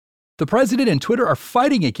The president and Twitter are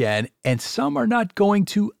fighting again, and some are not going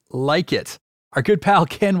to like it. Our good pal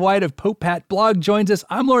Ken White of Pope Pat blog joins us.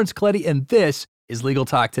 I'm Lawrence Colletti, and this is Legal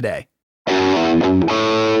Talk Today.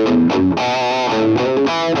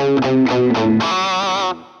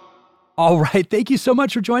 All right. Thank you so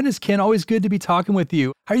much for joining us, Ken. Always good to be talking with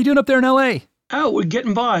you. How are you doing up there in L.A.? Oh, we're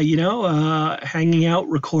getting by, hanging out,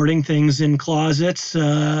 recording things in closets,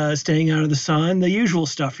 staying out of the sun, the usual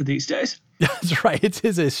stuff for these days. That's right. It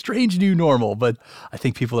is a strange new normal, but I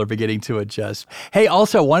think people are beginning to adjust. Hey,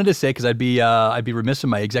 also, I wanted to say, because I'd be remiss in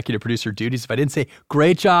my executive producer duties if I didn't say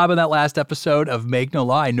great job on that last episode of Make No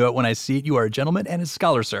Law. I know it when I see it. You are a gentleman and a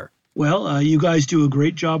scholar, sir. Well, you guys do a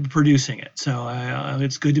great job of producing it, so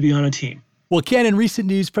it's good to be on a team. Well, Ken, in recent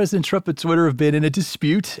news, President Trump and Twitter have been in a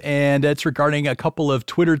dispute, and it's regarding a couple of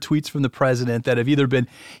Twitter tweets from the president that have either been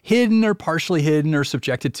hidden or partially hidden or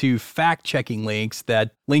subjected to fact-checking links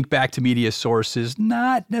that link back to media sources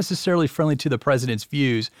not necessarily friendly to the president's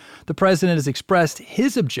views. The president has expressed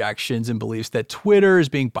his objections and believes that Twitter is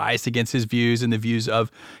being biased against his views and the views of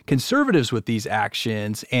conservatives with these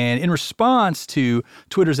actions. And in response to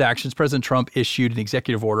Twitter's actions, President Trump issued an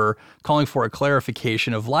executive order calling for a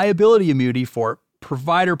clarification of liability immunity for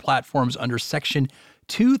provider platforms under Section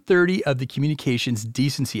 230 of the Communications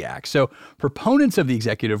Decency Act. So proponents of the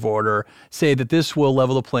executive order say that this will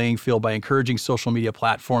level the playing field by encouraging social media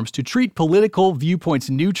platforms to treat political viewpoints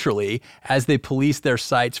neutrally as they police their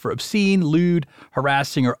sites for obscene, lewd,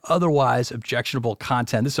 harassing, or otherwise objectionable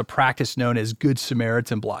content. This is a practice known as Good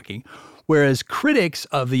Samaritan blocking. Whereas critics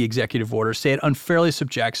of the executive order say it unfairly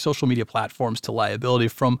subjects social media platforms to liability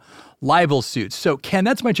from libel suits. So, Ken,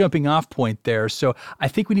 that's my jumping off point there. So I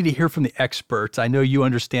think we need to hear from the experts. I know you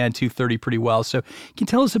understand 230 pretty well. So can you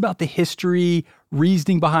tell us about the history,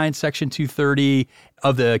 reasoning behind Section 230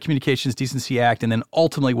 of the Communications Decency Act, and then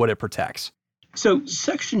ultimately what it protects? So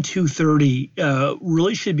Section 230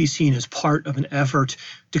 really should be seen as part of an effort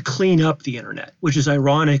to clean up the internet, which is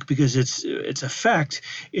ironic because its effect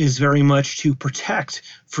is very much to protect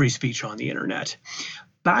free speech on the internet.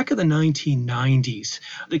 Back in the 1990s,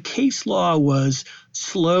 the case law was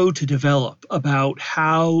slow to develop about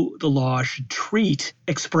how the law should treat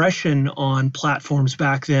expression on platforms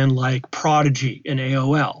back then like Prodigy and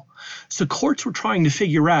AOL. So courts were trying to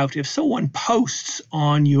figure out if someone posts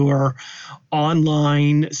on your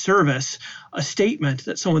online service a statement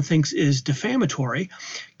that someone thinks is defamatory,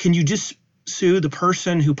 can you just sue the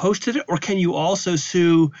person who posted it, or can you also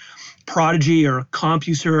sue Prodigy or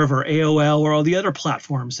CompuServe or AOL or all the other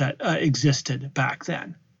platforms that existed back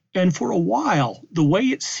then? And for a while, the way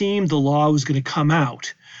it seemed the law was going to come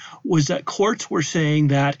out was that courts were saying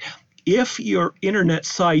that if your internet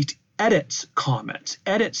site edits comments,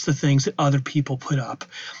 edits the things that other people put up,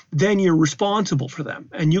 then you're responsible for them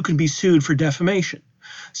and you can be sued for defamation.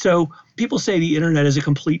 So people say the internet is a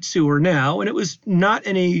complete sewer now, and it was not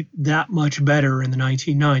any that much better in the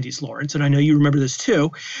 1990s, Lawrence, and I know you remember this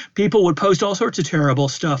too. People would post all sorts of terrible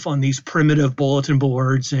stuff on these primitive bulletin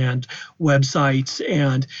boards and websites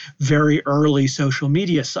and very early social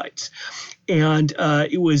media sites. And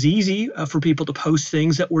it was easy for people to post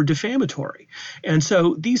things that were defamatory. And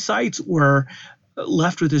so these sites were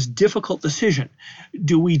left with this difficult decision.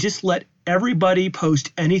 Do we just let everybody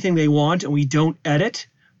post anything they want and we don't edit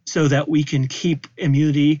so that we can keep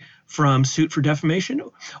immunity from suit for defamation?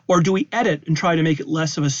 Or do we edit and try to make it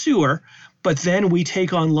less of a sewer, but then we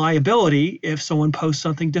take on liability if someone posts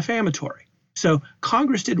something defamatory? So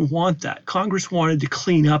Congress didn't want that. Congress wanted to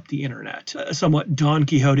clean up the internet, a somewhat Don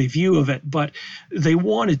Quixote view of it, but they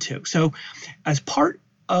wanted to. So as part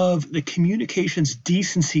of the Communications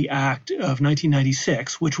Decency Act of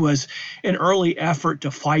 1996, which was an early effort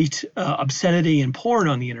to fight obscenity and porn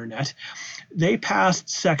on the internet, they passed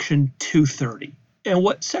Section 230. And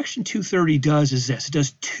what Section 230 does is this. It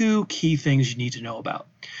does two key things you need to know about.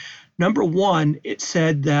 Number one, it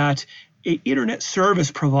said that an internet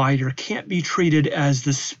service provider can't be treated as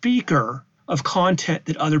the speaker of content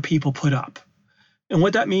that other people put up. And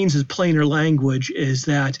what that means is plainer language is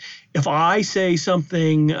that if I say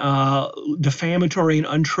something defamatory and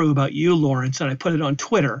untrue about you, Lawrence, and I put it on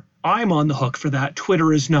Twitter, I'm on the hook for that.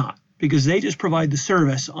 Twitter is not, because they just provide the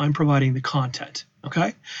service. I'm providing the content.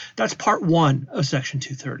 Okay? That's part one of Section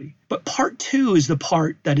 230. But part two is the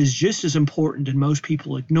part that is just as important and most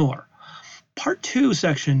people ignore. Part 2,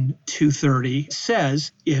 Section 230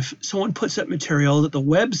 says if someone puts up material that the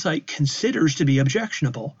website considers to be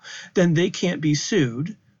objectionable, then they can't be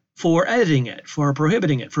sued for editing it, for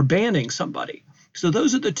prohibiting it, for banning somebody. So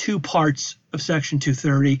those are the two parts of Section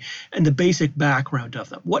 230 and the basic background of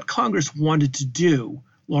them. What Congress wanted to do,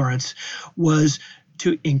 Lawrence, was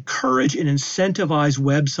to encourage and incentivize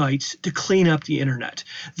websites to clean up the internet.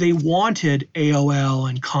 They wanted AOL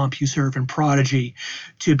and CompuServe and Prodigy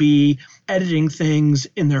to be editing things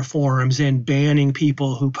in their forums and banning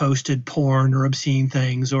people who posted porn or obscene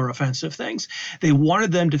things or offensive things. They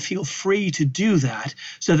wanted them to feel free to do that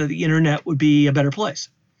so that the internet would be a better place.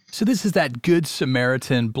 So this is that good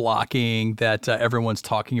Samaritan blocking that everyone's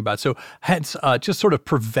talking about. So hence just sort of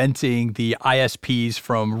preventing the ISPs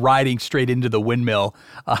from riding straight into the windmill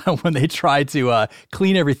when they try to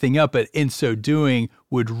clean everything up, but in so doing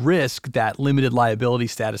would risk that limited liability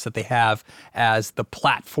status that they have as the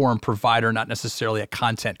platform provider, not necessarily a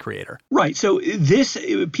content creator. Right. So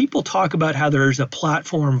people talk about how there's a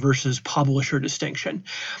platform versus publisher distinction.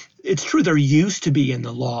 It's true there used to be in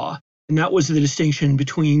the law. And that was the distinction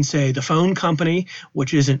between, say, the phone company,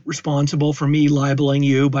 which isn't responsible for me libeling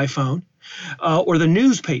you by phone, or the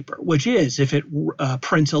newspaper, which is if it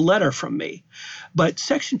prints a letter from me. But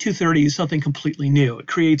Section 230 is something completely new. It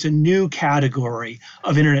creates a new category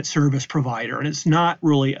of internet service provider, and it's not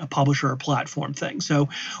really a publisher or platform thing. So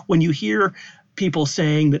when you hear people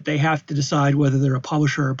saying that they have to decide whether they're a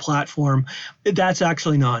publisher or platform, that's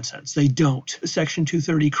actually nonsense. They don't. Section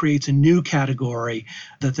 230 creates a new category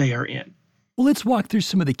that they are in. Well, let's walk through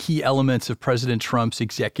some of the key elements of President Trump's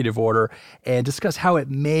executive order and discuss how it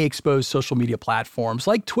may expose social media platforms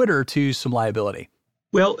like Twitter to some liability.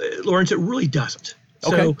 Well, Lawrence, it really doesn't.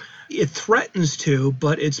 So it threatens to,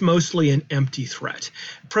 but it's mostly an empty threat.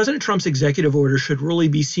 President Trump's executive order should really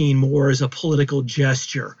be seen more as a political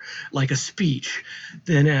gesture, like a speech,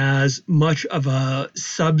 than as much of a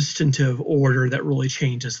substantive order that really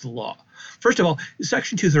changes the law. First of all,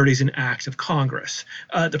 Section 230 is an act of Congress.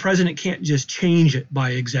 The president can't just change it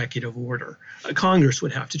by executive order. Congress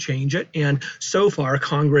would have to change it. And so far,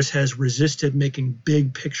 Congress has resisted making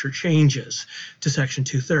big picture changes to Section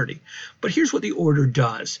 230. But here's what the order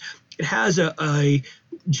does. It has a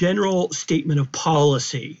general statement of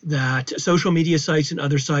policy that social media sites and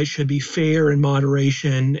other sites should be fair in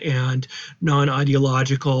moderation and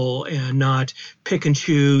non-ideological and not pick and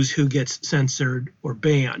choose who gets censored or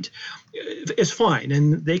banned. It's fine.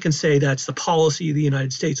 And they can say that's the policy of the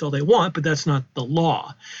United States all they want, but that's not the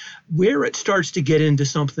law. Where it starts to get into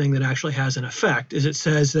something that actually has an effect is it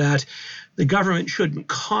says that the government shouldn't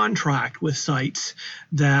contract with sites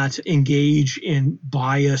that engage in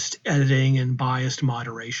biased editing and biased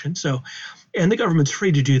moderation. And the government's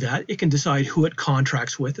free to do that. It can decide who it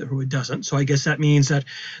contracts with or who it doesn't. So I guess that means that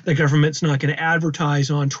the government's not going to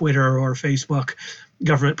advertise on Twitter or Facebook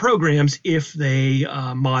government programs if they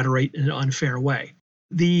moderate in an unfair way.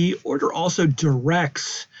 The order also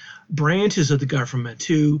directs branches of the government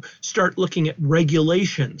to start looking at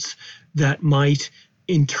regulations that might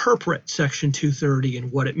interpret Section 230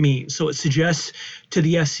 and what it means. So it suggests to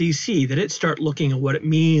the SEC that it start looking at what it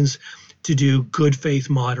means to do good faith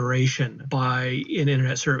moderation by an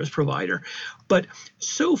internet service provider. But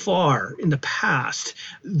so far in the past,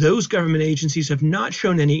 those government agencies have not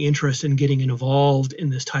shown any interest in getting involved in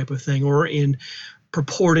this type of thing or in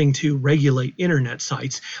purporting to regulate internet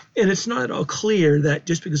sites. And it's not at all clear that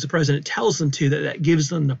just because the president tells them to, that gives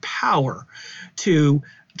them the power to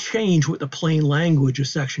change what the plain language of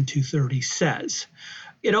Section 230 says.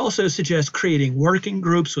 It also suggests creating working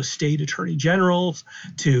groups with state attorney generals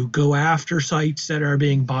to go after sites that are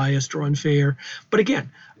being biased or unfair. But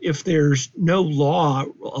again, if there's no law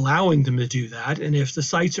allowing them to do that, and if the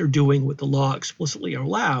sites are doing what the law explicitly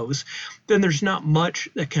allows, then there's not much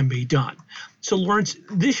that can be done. So, Lawrence,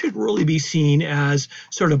 this should really be seen as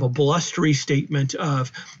sort of a blustery statement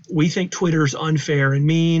of, we think Twitter's unfair and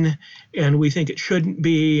mean, and we think it shouldn't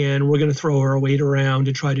be, and we're going to throw our weight around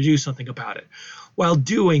and try to do something about it, while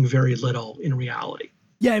doing very little in reality.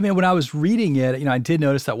 Yeah, I mean, when I was reading it, I did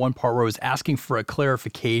notice that one part where it was asking for a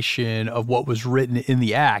clarification of what was written in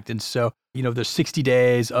the act. And so, there's 60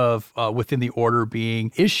 days of within the order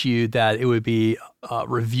being issued that it would be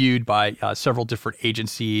reviewed by several different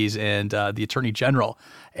agencies and the Attorney General.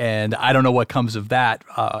 And I don't know what comes of that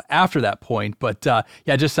after that point. But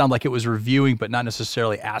it just sounded like it was reviewing, but not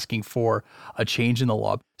necessarily asking for a change in the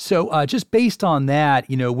law. So just based on that,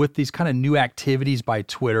 with these kind of new activities by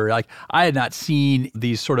Twitter, like I had not seen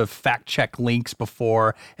these sort of fact check links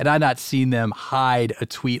before, and I had not seen them hide a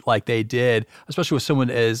tweet like they did, especially with someone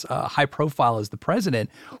as high profile as the president.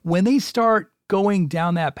 When they start going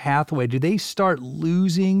down that pathway, do they start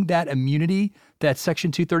losing that immunity that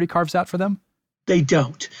Section 230 carves out for them? They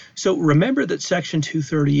don't. So remember that Section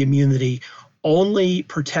 230 immunity only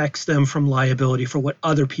protects them from liability for what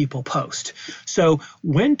other people post. So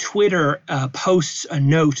when Twitter posts a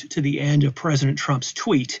note to the end of President Trump's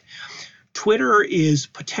tweet, Twitter is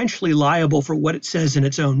potentially liable for what it says in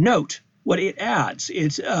its own note, what it adds.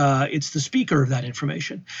 It's the speaker of that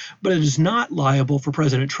information, but it is not liable for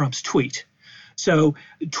President Trump's tweet. So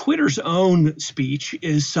Twitter's own speech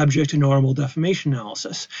is subject to normal defamation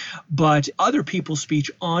analysis, but other people's speech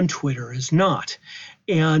on Twitter is not.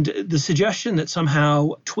 And the suggestion that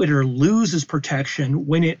somehow Twitter loses protection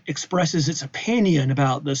when it expresses its opinion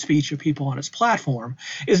about the speech of people on its platform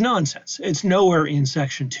is nonsense. It's nowhere in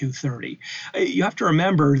Section 230. You have to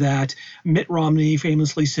remember that Mitt Romney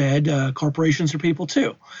famously said, corporations are people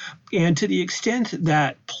too. And to the extent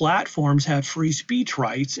that platforms have free speech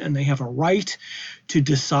rights and they have a right to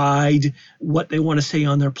decide what they want to say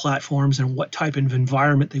on their platforms and what type of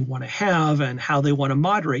environment they want to have and how they want to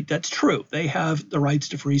moderate, that's true. They have the rights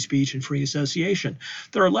to free speech and free association.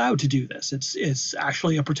 They're allowed to do this. It's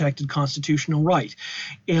actually a protected constitutional right.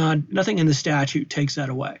 And nothing in the statute takes that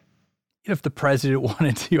away. If the president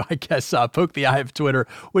wanted to, I guess, poke the eye of Twitter,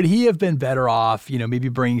 would he have been better off, maybe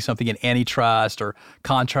bringing something in antitrust or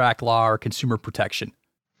contract law or consumer protection?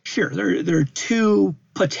 Sure. There are two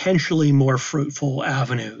potentially more fruitful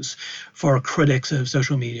avenues for critics of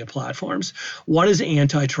social media platforms. One is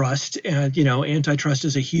antitrust. And, antitrust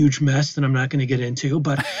is a huge mess that I'm not going to get into,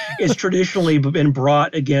 but it's traditionally been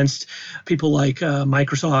brought against people like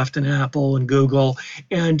Microsoft and Apple and Google.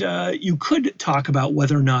 And you could talk about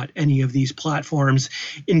whether or not any of these platforms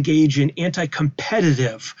engage in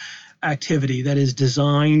anti-competitive activity that is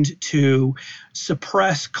designed to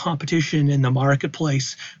suppress competition in the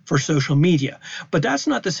marketplace for social media. But that's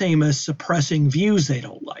not the same as suppressing views they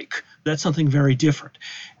don't like. That's something very different.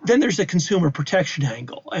 Then there's the consumer protection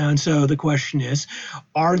angle. And so the question is,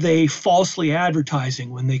 are they falsely advertising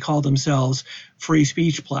when they call themselves free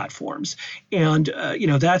speech platforms? And,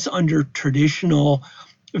 that's under traditional,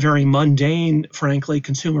 very mundane, frankly,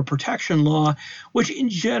 consumer protection law, which in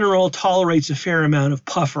general tolerates a fair amount of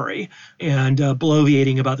puffery and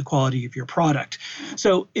bloviating about the quality of your product.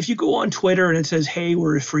 So if you go on Twitter and it says, hey,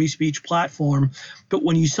 we're a free speech platform, but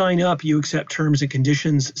when you sign up, you accept terms and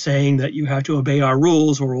conditions saying that you have to obey our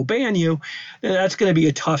rules or we'll ban you, then that's going to be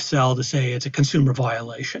a tough sell to say it's a consumer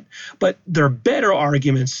violation. But there are better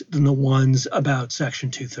arguments than the ones about Section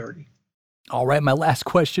 230. All right, my last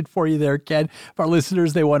question for you there, Ken. If our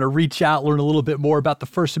listeners, they want to reach out, learn a little bit more about the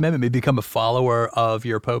First Amendment, maybe become a follower of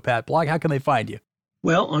your Popat blog, how can they find you?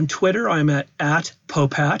 Well, on Twitter, I'm at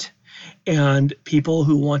Popat. And people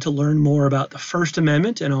who want to learn more about the First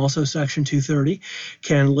Amendment and also Section 230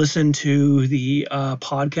 can listen to the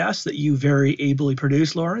podcast that you very ably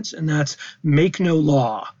produce, Lawrence, and that's Make No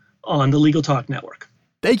Law on the Legal Talk Network.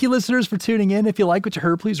 Thank you, listeners, for tuning in. If you like what you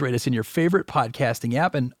heard, please rate us in your favorite podcasting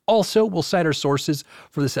app. And also, we'll cite our sources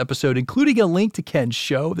for this episode, including a link to Ken's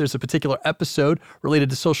show. There's a particular episode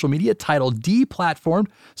related to social media titled Deplatformed,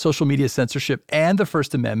 Social Media Censorship and the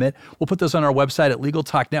First Amendment. We'll put those on our website at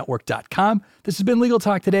LegalTalkNetwork.com. This has been Legal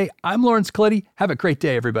Talk Today. I'm Lawrence Colletti. Have a great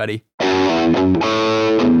day, everybody.